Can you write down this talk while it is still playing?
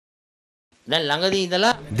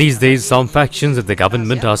These days, some factions of the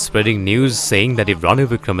government are spreading news saying that if Ranil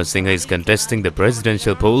Wickremesinghe is contesting the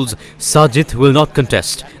presidential polls, Sajith will not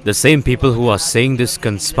contest. The same people who are saying this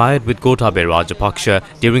conspired with Gotabaya Rajapaksa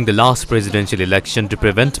during the last presidential election to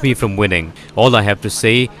prevent me from winning. All I have to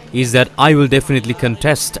say is that I will definitely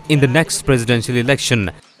contest in the next presidential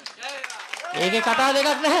election.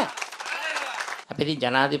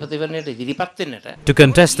 To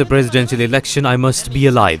contest the presidential election, I must be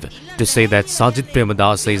alive. To say that Sajith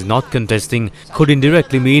Premadasa is not contesting could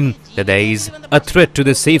indirectly mean that there is a threat to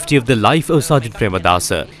the safety of the life of Sajith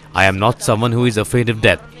Premadasa. I am not someone who is afraid of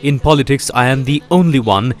death. In politics, I am the only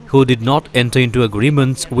one who did not enter into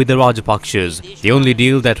agreements with the Rajapakshas. The only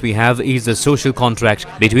deal that we have is a social contract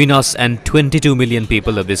between us and 22 million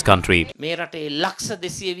people of this country.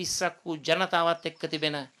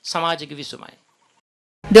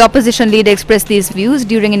 The opposition leader expressed these views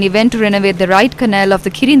during an event to renovate the right canal of the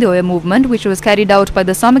Kirindoya movement, which was carried out by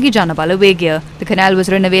the Samagi Janabala Vegya. The canal was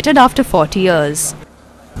renovated after 40 years.